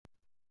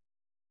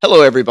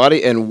Hello,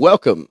 everybody, and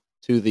welcome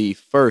to the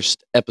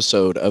first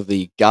episode of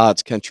the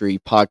God's Country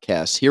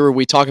podcast. Here, where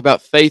we talk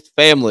about faith,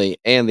 family,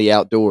 and the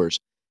outdoors.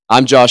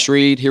 I'm Josh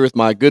Reed here with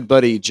my good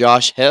buddy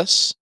Josh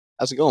Hess.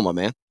 How's it going, my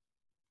man?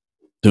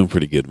 Doing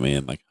pretty good,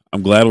 man. Like,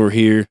 I'm glad we're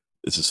here.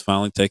 This is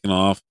finally taking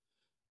off.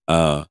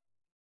 Uh,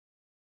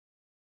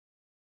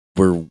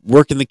 we're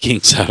working the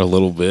kinks out a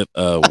little bit.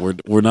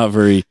 We're not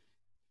very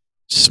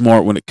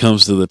smart when it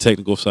comes to the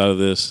technical side of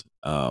this,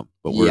 but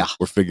we're Yeah.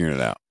 we're figuring it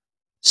out.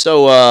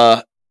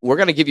 So, we're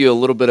going to give you a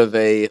little bit of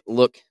a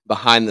look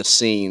behind the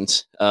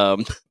scenes,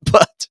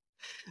 but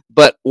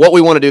But what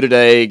we want to do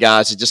today,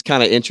 guys, is just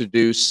kind of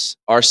introduce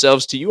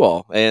ourselves to you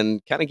all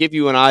and kind of give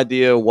you an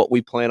idea of what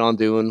we plan on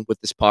doing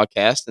with this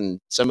podcast and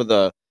some of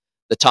the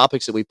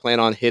topics that we plan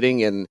on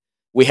hitting. And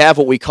we have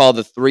what we call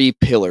the three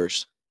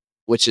pillars,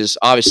 which is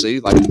obviously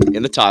like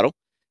in the title,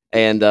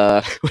 and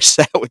which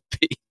that would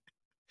be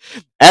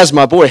as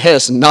my boy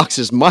Hess knocks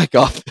his mic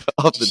off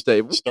the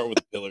table. Start with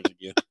the pillars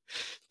again.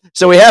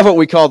 So we have what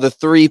we call the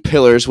three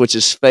pillars, which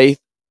is faith,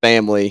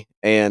 family,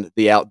 and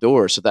the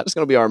outdoors. So that's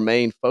going to be our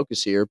main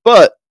focus here.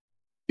 But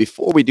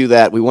before we do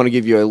that, we want to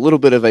give you a little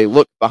bit of a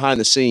look behind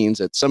the scenes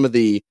at some of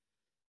the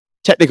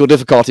technical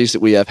difficulties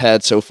that we have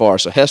had so far.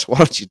 So Hess, why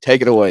don't you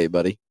take it away,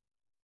 buddy?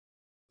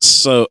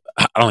 So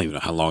I don't even know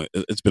how long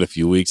it's been. A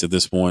few weeks at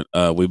this point.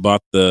 We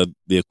bought the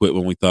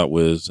equipment we thought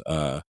was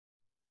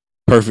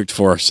perfect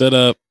for our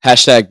setup.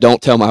 Hashtag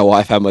don't tell my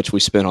wife how much we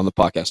spent on the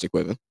podcast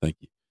equipment. Thank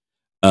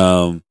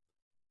you.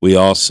 We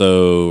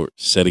also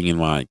setting in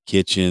my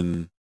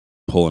kitchen,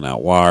 pulling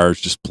out wires,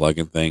 just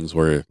plugging things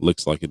where it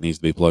looks like it needs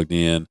to be plugged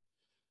in.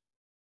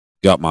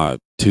 Got my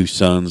two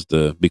sons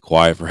to be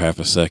quiet for half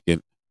a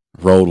second.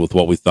 Rolled with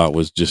what we thought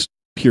was just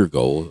pure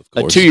gold. Of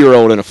A course,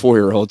 2-year-old and a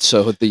 4-year-old.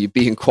 So the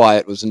being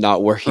quiet was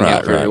not working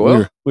out very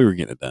well. We were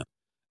getting it done.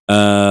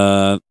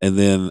 And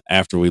then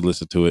after we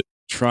listened to it,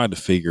 tried to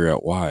figure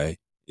out why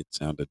it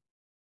sounded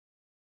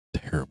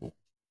terrible.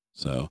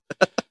 So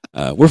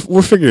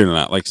we're figuring it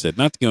out. Like I said,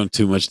 not to go into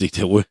too much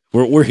detail.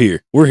 We're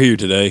here. We're here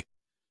today.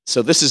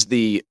 So this is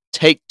the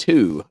take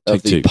two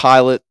of the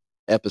pilot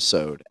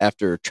episode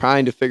after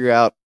trying to figure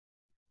out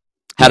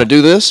how to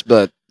do this.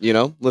 But,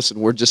 listen,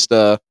 we're just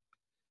a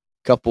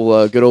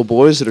couple good old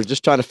boys that are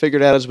just trying to figure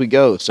it out as we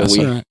go. So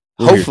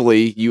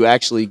hopefully you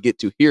actually get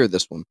to hear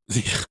this one.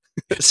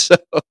 So,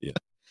 yeah.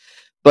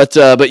 But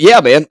yeah,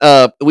 man,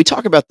 we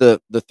talk about the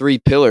three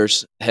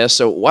pillars, Hess.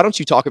 So why don't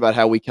you talk about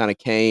how we kind of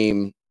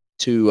came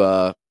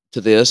to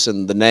this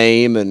and the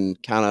name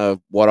and kind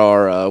of what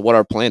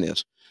our plan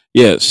is?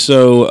 Yeah.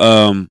 So,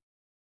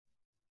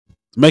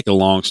 to make a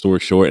long story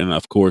short, and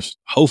of course,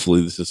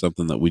 hopefully this is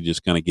something that we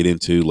just kind of get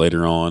into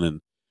later on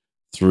and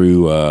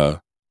through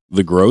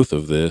the growth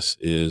of this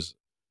is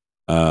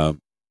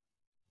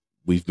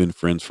we've been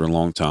friends for a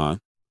long time,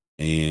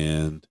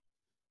 and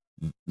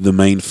the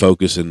main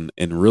focus and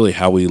really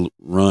how we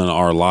run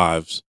our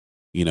lives,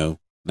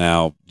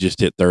 now just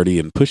hit 30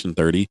 and pushing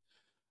 30,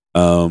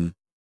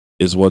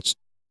 is what's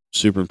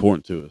super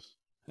important to us.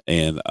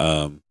 And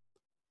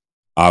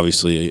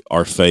obviously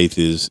our faith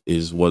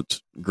is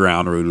what's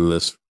ground rooted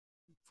us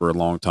for a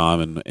long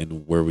time,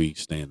 and where we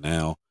stand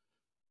now.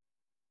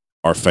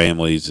 Our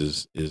families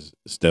is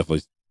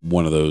definitely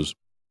one of those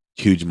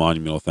huge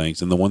monumental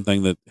things, and the one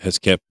thing that has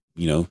kept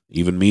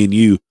even me and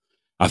you,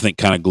 I think,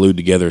 kind of glued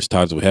together as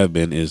tight as we have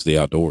been is the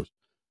outdoors.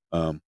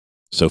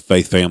 So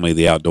faith, family,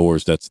 the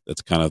outdoors. That's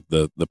kind of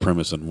the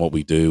premise and what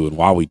we do and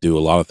why we do a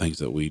lot of things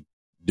that we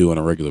do on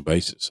a regular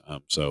basis.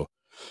 So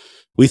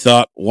we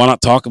thought, why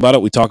not talk about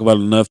it? We talk about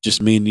it enough,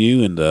 just me and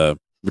you, and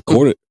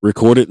record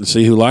it, and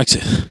see who likes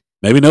it.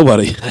 Maybe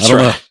nobody. That's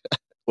right.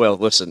 Well,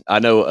 listen, I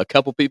know a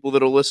couple people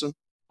that'll listen.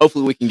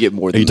 Hopefully, we can get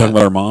more. Are you talking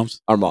about our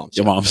moms? Our moms.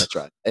 Your moms. That's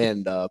right.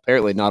 And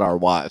apparently, not our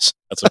wives.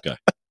 That's okay.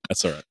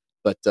 That's all right.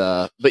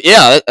 But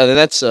yeah,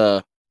 that's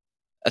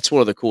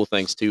one of the cool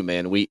things too,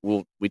 man. We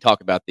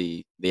talk about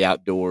the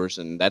outdoors,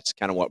 and that's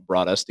kind of what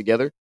brought us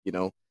together.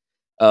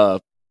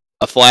 A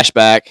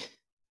flashback.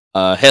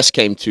 Hess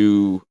came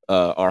to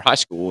our high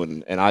school,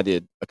 and I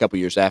did a couple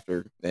years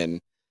after, and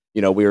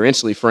we were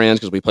instantly friends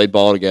because we played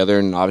ball together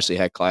and obviously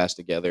had class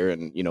together,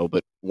 and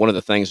but one of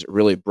the things that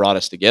really brought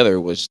us together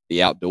was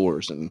the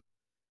outdoors, and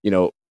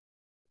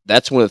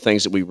that's one of the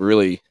things that we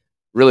really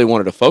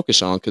wanted to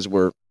focus on because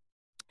we're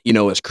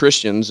as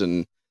Christians,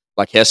 and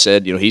like Hess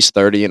said, he's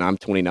 30 and I'm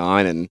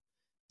 29, and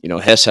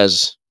Hess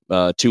has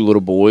two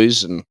little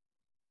boys and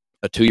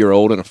a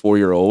 2-year-old and a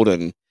 4-year-old,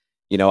 and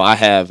I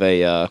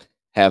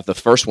have the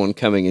first one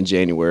coming in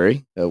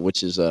January,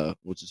 which is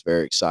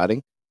very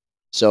exciting.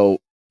 So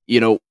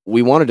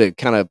we wanted to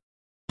kind of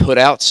put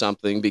out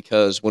something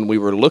because when we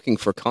were looking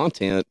for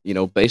content,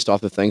 based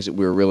off the things that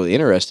we were really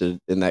interested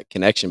in, that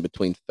connection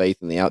between faith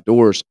and the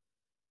outdoors,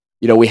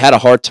 we had a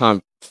hard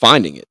time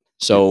finding it.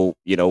 So,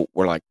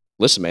 we're like,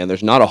 listen, man,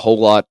 there's not a whole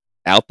lot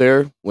out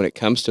there when it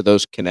comes to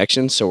those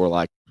connections. So we're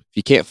like, if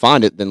you can't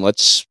find it, then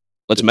let's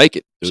make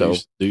it. Do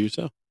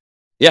yourself.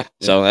 Yeah.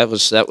 So that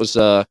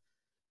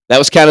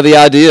was kind of the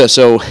idea.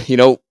 So,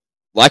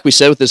 like we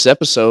said with this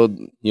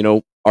episode,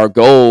 our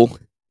goal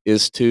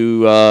is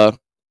to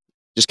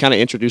just kind of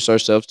introduce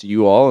ourselves to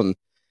you all and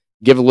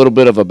give a little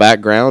bit of a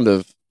background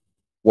of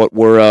what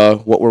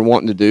we're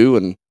wanting to do,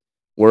 and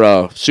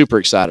we're super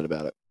excited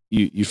about it.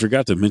 You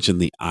forgot to mention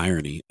the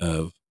irony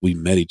of we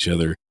met each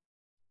other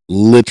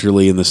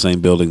literally in the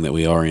same building that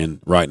we are in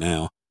right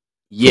now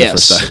for the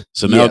first Yes,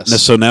 time.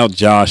 yes, So now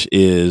Josh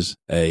is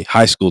a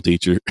high school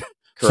teacher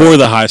for correct.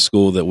 the high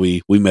school that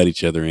we met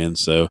each other in.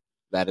 So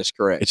That is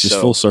correct. it's just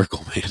full So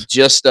circle, man.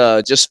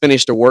 just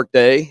finished a work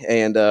day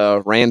and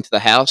ran to the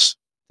house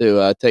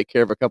to take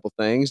care of a couple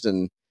things,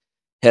 and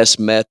Hess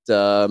met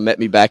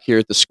me back here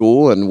at the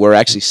school, and we're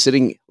actually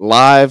sitting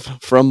live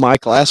from my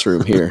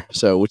classroom here.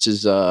 So which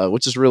is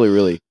really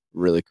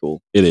really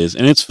cool. It is,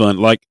 and it's fun.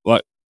 Like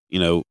you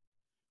know,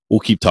 we'll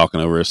keep talking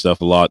over this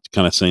stuff a lot,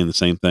 kind of saying the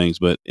same things,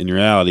 but in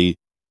reality,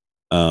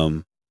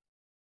 um,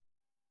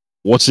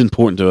 what's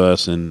important to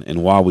us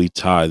and why we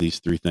tie these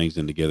three things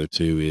in together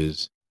too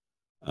is,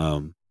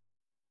 um,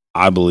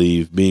 I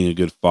believe being a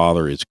good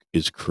father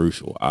is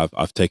crucial.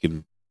 I've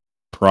taken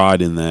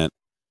pride in that,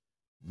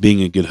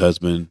 being a good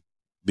husband,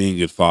 being a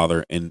good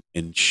father, and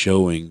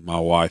showing my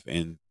wife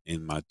and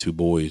my two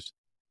boys,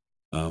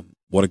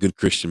 what a good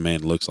Christian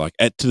man looks like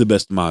to the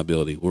best of my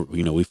ability.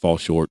 We fall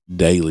short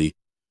daily,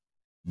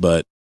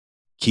 but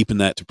keeping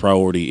that to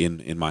priority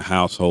in my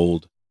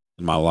household,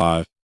 in my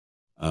life,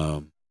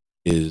 um,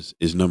 is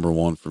number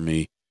one for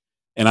me.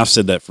 And I've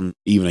said that from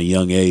even a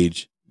young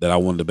age, that I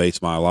wanted to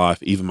base my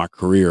life, even my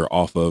career,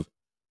 off of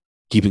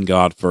keeping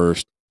God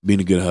first,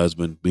 being a good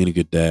husband, being a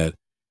good dad,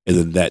 and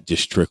then that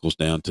just trickles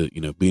down to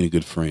being a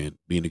good friend,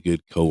 being a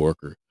good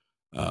coworker,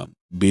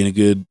 being a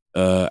good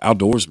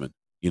outdoorsman.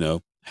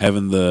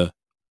 Having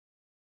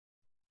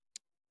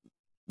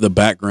the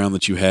background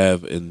that you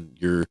have and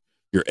your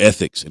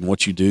ethics and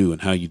what you do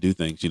and how you do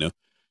things.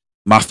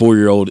 My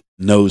 4-year-old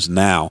knows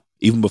now,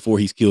 even before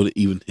he's killed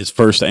even his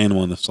first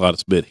animal in the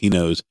slightest bit. He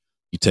knows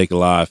you take a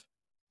life,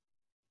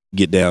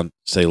 get down,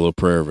 say a little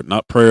prayer over it.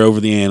 Not prayer over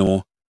the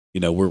animal.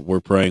 We're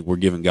praying, we're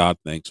giving God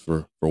thanks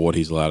for what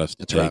He's allowed us to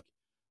That's take. right.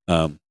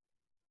 Um,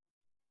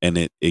 and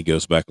it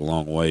goes back a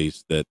long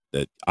ways. That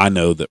I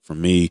know that for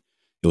me,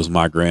 it was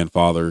my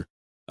grandfather,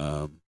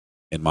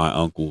 and my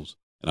uncles,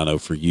 and I know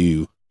for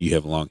you, you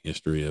have a long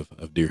history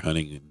of deer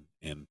hunting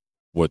and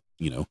what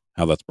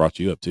how that's brought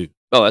you up too.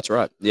 Oh, that's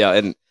right. Yeah,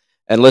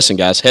 and listen,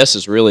 guys, Hess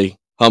is really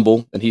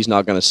humble, and he's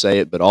not going to say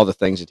it, but all the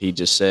things that he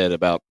just said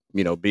about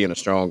being a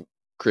strong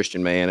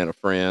Christian man and a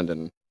friend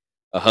and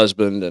a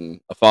husband and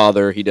a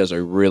father, he does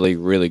a really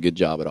really good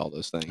job at all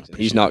those I things, and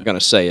he's appreciate not that. going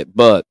to say it,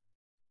 but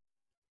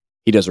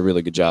he does a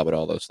really good job at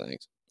all those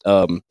things.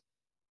 Um,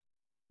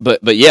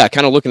 but yeah,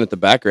 kind of looking at the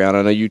background,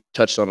 I know you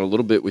touched on it a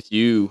little bit with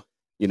you.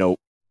 You know,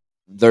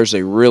 there's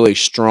a really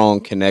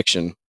strong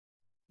connection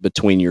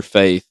between your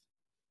faith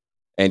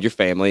and your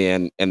family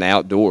and the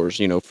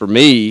outdoors. For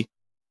me,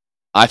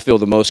 I feel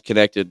the most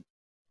connected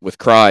with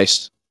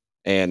Christ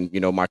and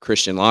my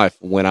Christian life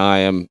when I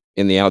am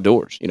in the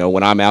outdoors.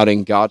 When I'm out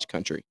in God's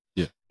country,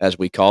 Yeah. as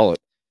we call it.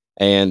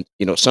 And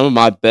some of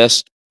my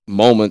best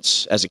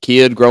moments as a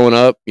kid growing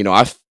up,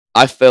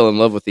 I fell in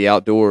love with the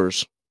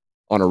outdoors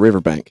on a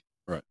riverbank,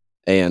 Right.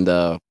 and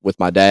with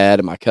my dad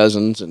and my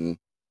cousins and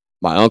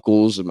my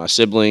uncles and my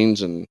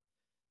siblings and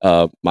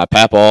my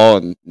papaw,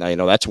 and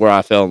that's where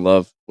I fell in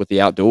love with the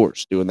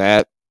outdoors, doing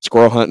that,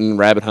 squirrel hunting,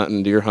 rabbit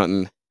hunting, deer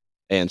hunting,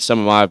 and some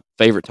of my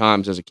favorite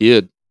times as a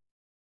kid.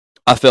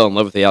 I fell in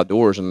love with the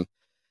outdoors, and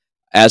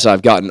as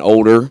I've gotten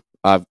older,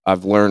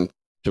 I've learned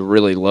to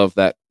really love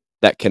that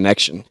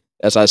connection.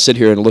 As I sit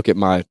here and look at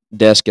my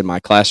desk in my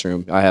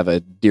classroom, I have a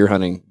deer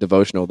hunting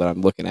devotional that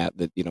I'm looking at.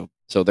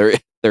 So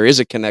there is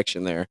a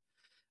connection there,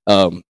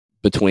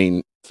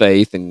 between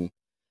faith and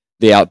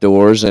the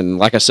outdoors. And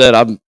like I said,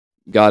 I've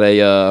got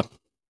a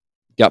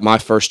got my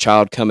first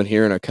child coming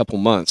here in a couple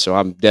months, so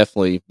I'm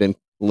definitely been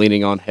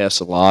leaning on Hess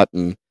a lot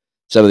and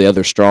some of the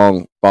other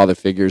strong father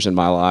figures in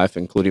my life,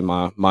 including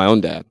my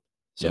own dad.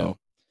 Yeah, So,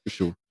 for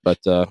sure. but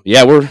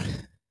yeah, we're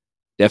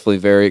definitely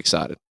very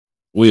excited.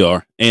 We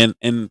are, and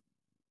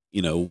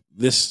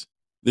this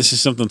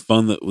is something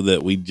fun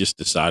that we just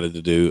decided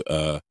to do,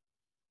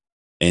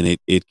 and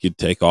it could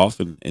take off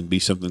and be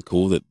something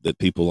cool that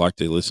people like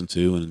to listen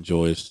to and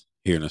enjoy us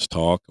hearing us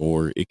talk,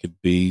 or it could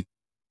be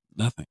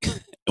nothing. And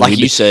we Like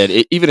do, you said,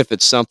 even if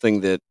it's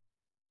something that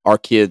our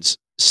kids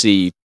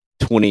see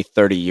 20,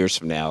 30 years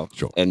from now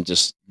sure, and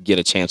just get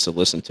a chance to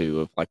listen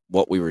to, of like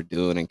what we were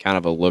doing and kind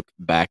of a look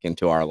back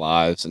into our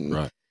lives, and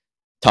right,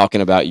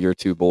 talking about your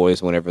two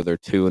boys whenever they're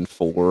 2 and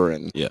 4,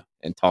 yeah,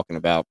 and talking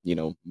about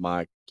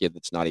my kid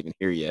that's not even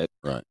here yet.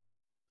 right,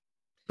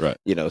 right,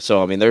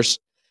 So I mean,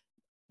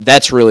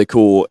 that's really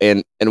cool,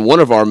 and one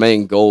of our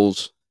main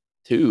goals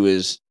too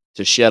is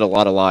to shed a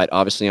lot of light,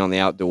 obviously, on the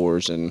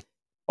outdoors, and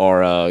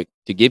our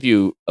to give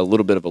you a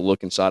little bit of a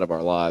look inside of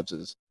our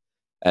lives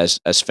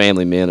as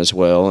family men as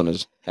well,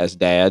 and as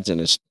dads,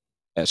 and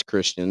as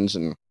Christians.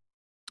 And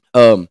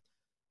um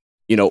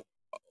you know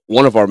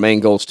one of our main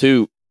goals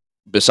too,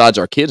 besides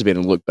our kids being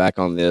able to look back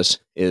on this,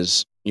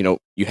 is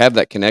you have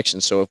that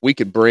connection. So if we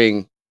could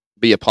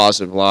be a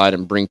positive light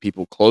and bring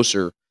people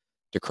closer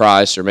to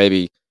Christ, or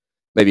maybe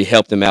maybe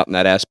help them out in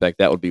that aspect,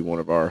 that would be one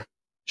of our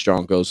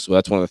strong goals. So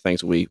that's one of the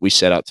things we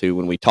set out to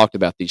when we talked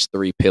about these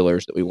 3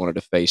 pillars that we wanted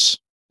to face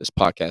this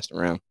podcast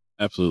around.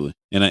 Absolutely.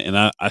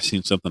 I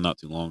seen something not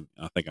too long.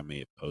 I think I may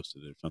have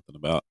posted it or something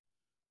about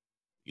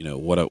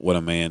what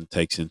a man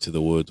takes into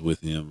the woods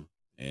with him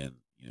and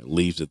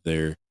leaves it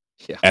there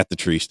Yeah. at the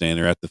tree stand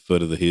or at the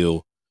foot of the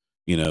hill.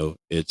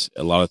 It's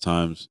a lot of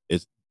times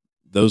it's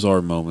those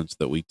are moments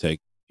that we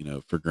take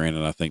for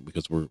granted. I think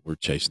because we're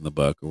chasing the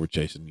buck or we're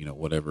chasing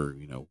whatever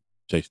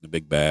chasing the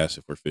big bass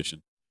if we're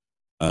fishing.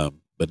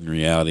 But in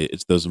reality,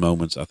 it's those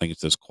moments. I think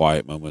it's those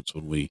quiet moments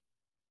when we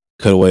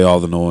cut away all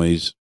the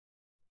noise,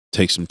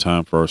 take some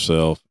time for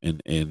ourselves,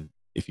 and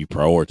if you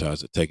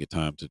prioritize it, take a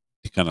time to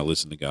kind of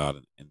listen to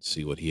God and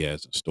see what He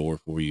has in store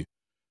for you,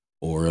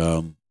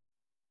 or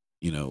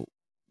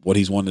what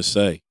He's wanting to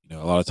say. A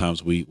lot of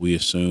times we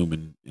assume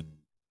and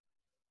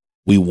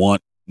we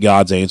want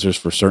God's answers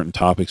for certain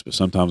topics, but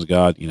sometimes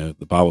God,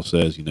 the Bible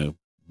says,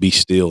 be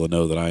still and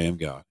know that I am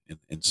God,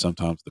 and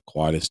sometimes the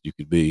quietest you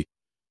could be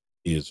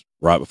is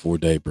right before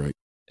daybreak,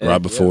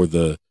 right before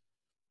the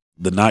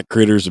night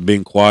critters are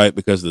being quiet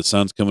because the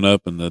sun's coming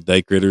up, and the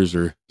day critters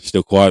are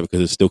still quiet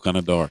because it's still kind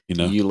of dark.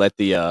 You let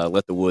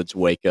the woods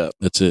wake up.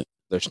 That's it.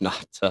 There's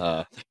not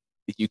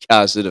you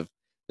guys that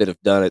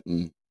have done it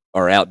and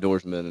are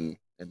outdoorsmen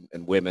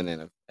and women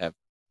and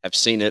have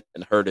seen it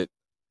and heard it.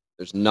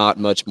 There's not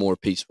much more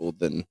peaceful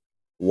than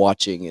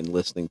watching and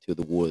listening to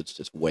the woods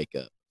just wake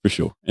up. For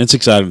sure, and it's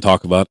exciting to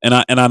talk about. And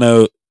I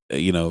know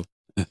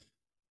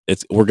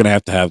we're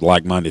going to have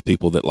like-minded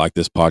people that like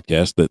this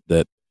podcast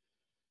that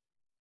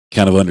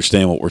kind of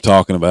understand what we're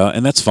talking about,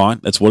 and that's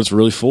fine. That's what it's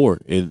really for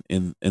in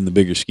the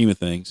bigger scheme of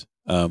things.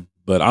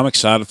 But I'm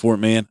excited for it,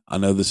 man. I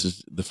know this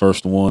is the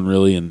first one,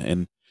 really,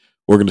 and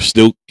we're going to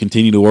still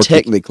continue to work.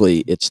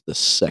 Technically, it's the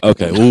second.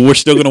 Okay, well, we're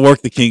still going to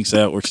work the kinks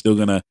out. We're still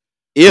going to,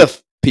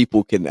 if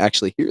people can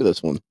actually hear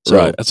this one. So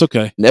right, that's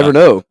okay. Never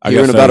know.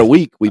 Here in about a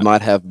week, we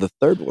might have the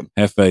third one.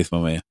 Have faith,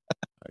 my man.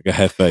 I got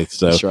have faith.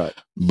 So that's right.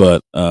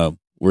 But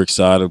we're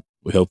excited.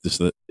 We hope this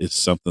is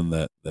something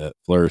that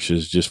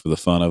flourishes just for the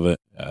fun of it.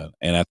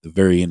 And at the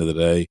very end of the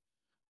day,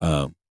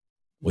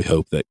 we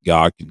hope that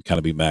God can kind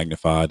of be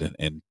magnified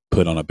and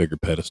put on a bigger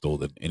pedestal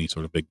than any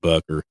sort of big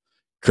buck or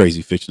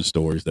crazy fishing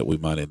stories that we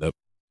might end up,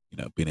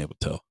 being able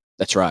to tell.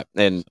 That's right.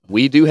 And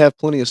we do have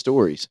plenty of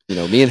stories.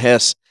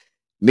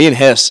 Me and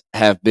Hess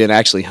have been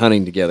actually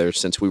hunting together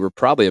since we were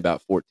probably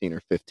about 14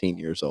 or 15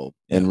 years old,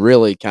 and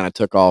really kind of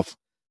took off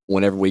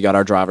whenever we got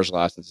our driver's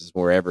licenses,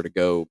 wherever to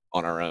go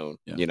on our own,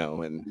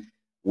 and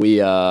we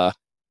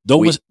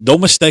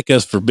don't mistake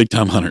us for big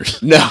time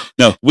hunters. No,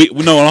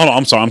 hold on.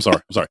 I'm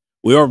sorry.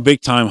 We are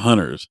big time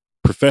hunters,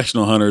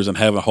 professional hunters, and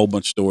have a whole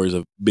bunch of stories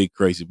of big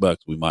crazy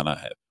bucks we might not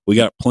have. We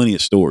got plenty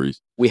of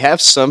stories. We have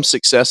some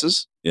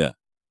successes. Yeah.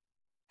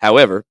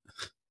 However,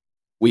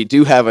 we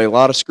do have a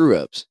lot of screw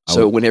ups.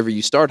 So whenever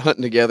you start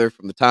hunting together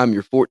from the time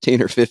you're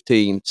 14 or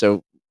 15,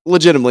 so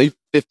legitimately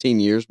 15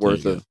 years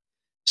worth of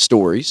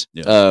stories.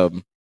 Yeah.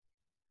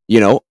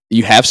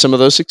 You have some of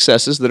those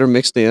successes that are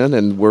mixed in,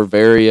 and we're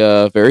very,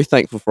 very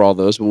thankful for all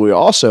those. But we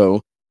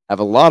also have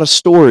a lot of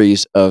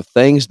stories of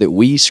things that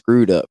we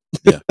screwed up.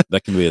 Yeah,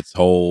 that can be its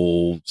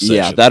whole section.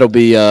 Yeah,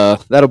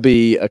 that'll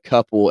be a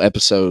couple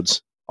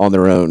episodes on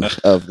their own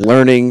of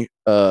learning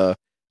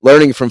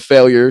from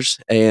failures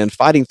and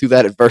fighting through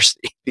that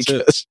adversity.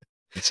 That's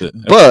it.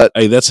 But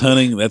hey, that's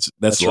hunting. That's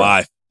life.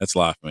 Right. That's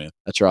life, man.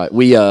 That's right.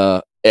 We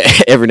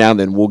every now and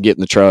then we'll get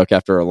in the truck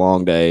after a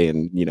long day,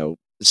 and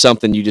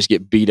something you just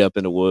get beat up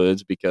in the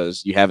woods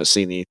because you haven't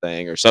seen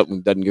anything or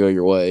something doesn't go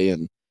your way,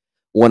 and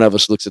one of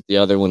us looks at the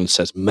other one and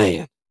says,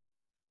 "Man,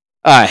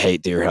 I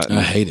hate deer hunting.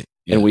 I hate it."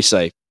 Yeah. And we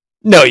say,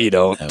 "No, you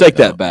don't. Take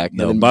that back."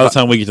 No. And then by the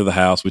time we get to the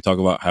house, we talk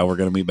about how we're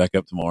going to meet back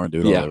up tomorrow and do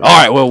it all over.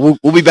 All right. Well,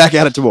 we'll be back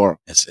at it tomorrow.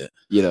 That's it.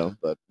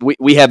 But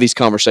we have these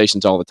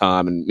conversations all the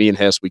time, and me and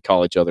Hess, we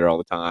call each other all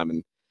the time,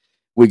 and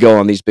we go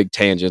on these big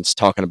tangents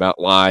talking about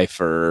life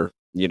or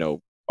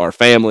our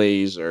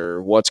families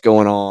or what's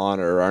going on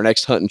or our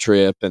next hunting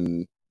trip,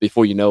 and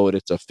before you know it,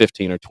 it's a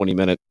 15 or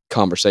 20-minute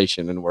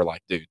conversation, and we're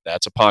like, dude,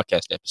 that's a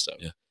podcast episode.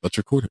 Yeah, let's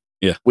record it.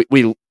 Yeah,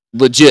 we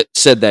legit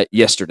said that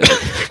yesterday.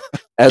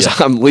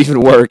 As I'm leaving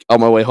work on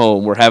my way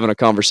home, we're having a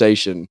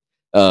conversation.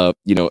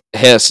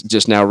 Hess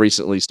just now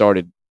recently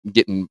started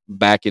getting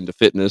back into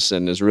fitness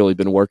and has really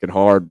been working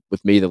hard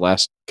with me the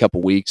last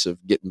couple weeks of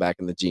getting back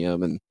in the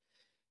gym, and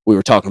we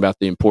were talking about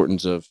the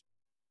importance of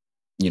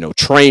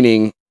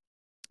training,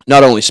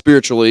 not only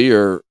spiritually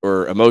or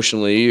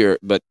emotionally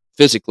but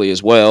physically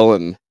as well,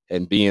 and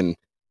being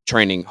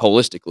training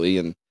holistically.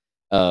 And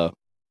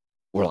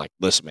we're like,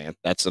 listen, man,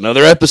 that's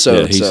another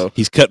episode.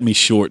 He's cutting me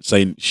short,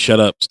 saying, "Shut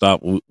up,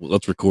 stop.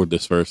 Let's record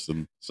this first."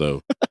 And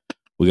so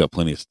we got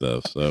plenty of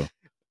stuff. So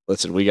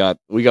listen, we got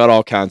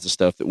all kinds of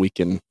stuff that we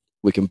can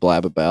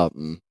blab about,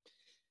 and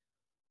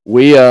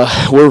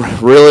we're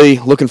really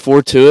looking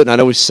forward to it. And I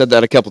know we said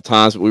that a couple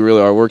times, but we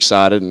really are. We're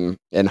excited,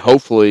 and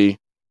hopefully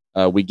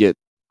we get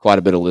quite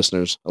a bit of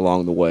listeners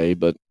along the way.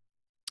 But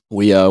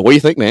what do you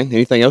think, man?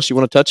 Anything else you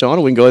want to touch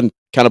on? We can go ahead and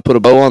kind of put a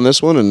bow on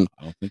this one. And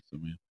I don't think so,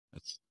 man.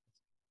 That's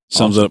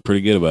Sums Awesome. up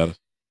pretty good about us.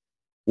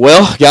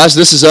 Well, guys,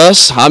 this is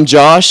us. I'm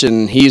Josh,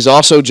 and he's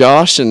also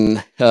Josh,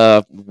 and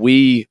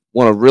we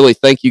want to really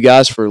thank you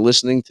guys for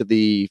listening to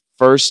the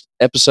first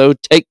episode,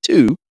 take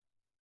two,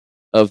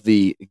 of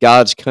the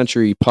God's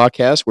Country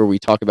podcast, where we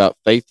talk about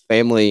faith,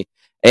 family,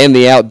 and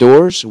the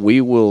outdoors.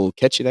 We will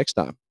catch you next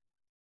time.